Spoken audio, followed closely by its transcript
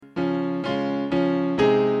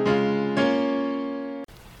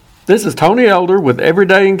This is Tony Elder with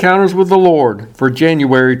Everyday Encounters with the Lord for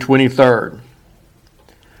January 23rd.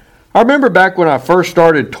 I remember back when I first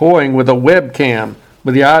started toying with a webcam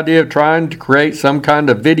with the idea of trying to create some kind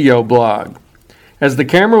of video blog. As the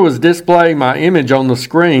camera was displaying my image on the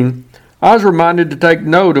screen, I was reminded to take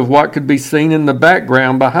note of what could be seen in the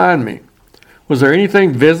background behind me. Was there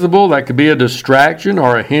anything visible that could be a distraction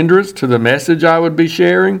or a hindrance to the message I would be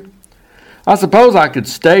sharing? I suppose I could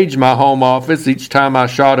stage my home office each time I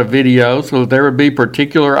shot a video so that there would be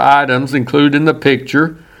particular items included in the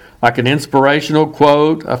picture, like an inspirational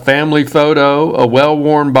quote, a family photo, a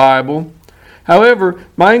well-worn Bible. However,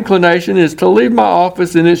 my inclination is to leave my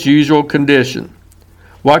office in its usual condition.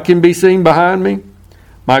 What can be seen behind me?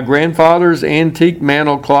 My grandfather's antique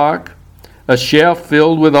mantel clock, a shelf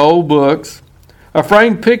filled with old books, a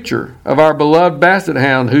framed picture of our beloved Basset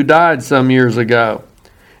Hound who died some years ago,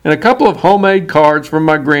 and a couple of homemade cards from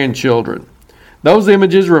my grandchildren. Those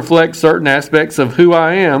images reflect certain aspects of who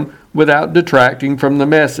I am without detracting from the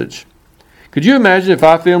message. Could you imagine if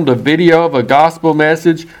I filmed a video of a gospel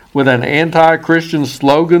message with an anti-Christian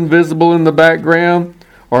slogan visible in the background,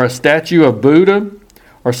 or a statue of Buddha,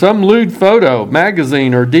 or some lewd photo,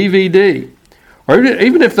 magazine, or DVD, or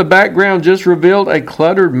even if the background just revealed a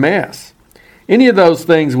cluttered mess? Any of those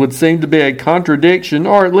things would seem to be a contradiction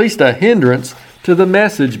or at least a hindrance to the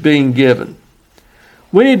message being given.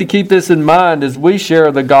 We need to keep this in mind as we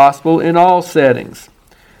share the gospel in all settings.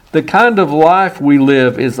 The kind of life we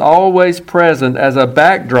live is always present as a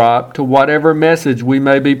backdrop to whatever message we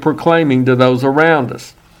may be proclaiming to those around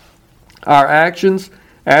us. Our actions,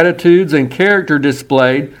 attitudes, and character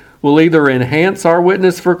displayed will either enhance our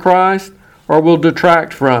witness for Christ or will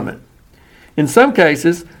detract from it. In some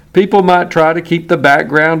cases, people might try to keep the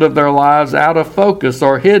background of their lives out of focus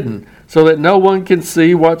or hidden so that no one can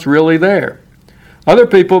see what's really there. Other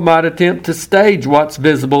people might attempt to stage what's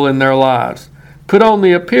visible in their lives, put on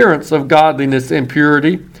the appearance of godliness and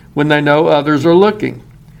purity when they know others are looking.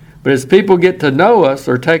 But as people get to know us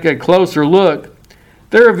or take a closer look,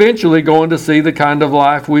 they're eventually going to see the kind of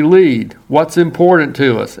life we lead, what's important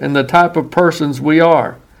to us, and the type of persons we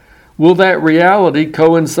are. Will that reality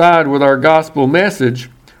coincide with our gospel message,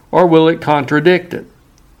 or will it contradict it?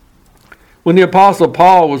 When the Apostle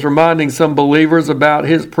Paul was reminding some believers about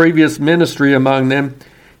his previous ministry among them,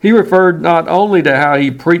 he referred not only to how he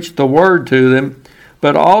preached the word to them,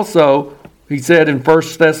 but also, he said in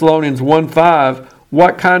 1 Thessalonians 1:5,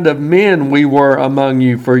 what kind of men we were among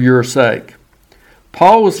you for your sake.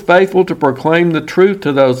 Paul was faithful to proclaim the truth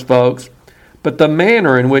to those folks, but the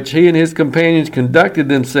manner in which he and his companions conducted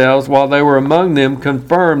themselves while they were among them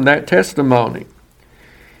confirmed that testimony.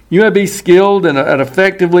 You may be skilled at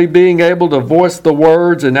effectively being able to voice the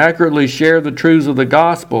words and accurately share the truths of the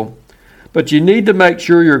gospel, but you need to make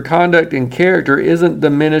sure your conduct and character isn't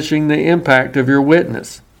diminishing the impact of your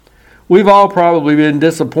witness. We've all probably been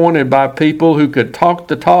disappointed by people who could talk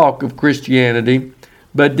the talk of Christianity,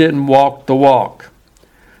 but didn't walk the walk.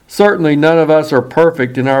 Certainly none of us are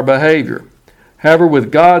perfect in our behavior. However,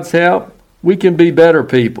 with God's help, we can be better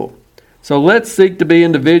people. So let's seek to be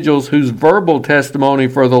individuals whose verbal testimony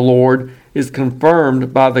for the Lord is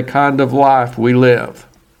confirmed by the kind of life we live.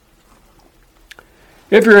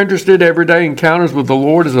 If you're interested, Everyday Encounters with the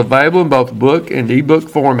Lord is available in both book and ebook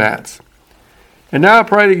formats. And now I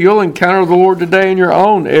pray that you'll encounter the Lord today in your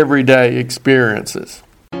own everyday experiences.